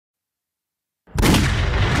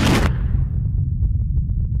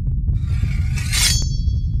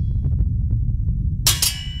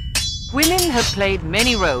have played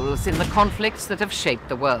many roles in the conflicts that have shaped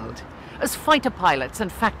the world. As fighter pilots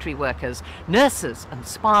and factory workers, nurses and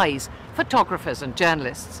spies, photographers and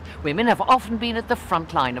journalists, women have often been at the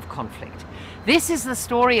front line of conflict. This is the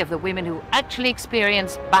story of the women who actually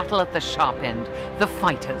experienced battle at the sharp end, the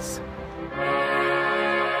fighters.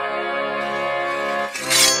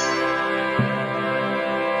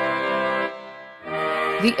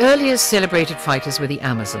 The earliest celebrated fighters were the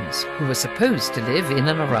Amazons, who were supposed to live in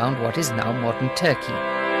and around what is now modern Turkey.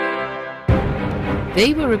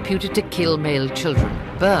 They were reputed to kill male children,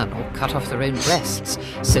 burn or cut off their own breasts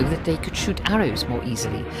so that they could shoot arrows more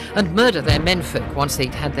easily, and murder their menfolk once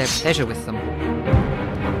they'd had their pleasure with them.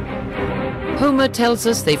 Homer tells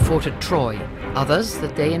us they fought at Troy, others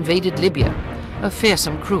that they invaded Libya, a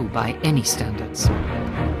fearsome crew by any standards.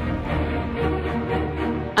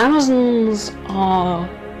 Amazons are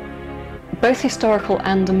both historical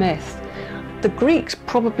and a myth. The Greeks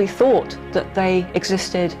probably thought that they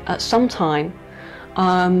existed at some time,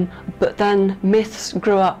 but then myths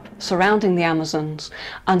grew up surrounding the Amazons,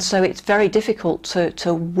 and so it's very difficult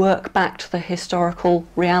to work back to the historical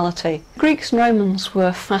reality. Greeks and Romans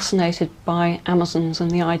were fascinated by Amazons and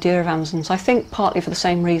the idea of Amazons, I think partly for the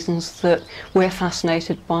same reasons that we're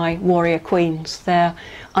fascinated by warrior queens. They're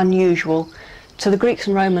unusual. To the Greeks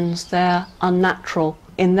and Romans, they're unnatural.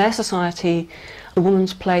 In their society, the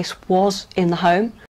woman's place was in the home.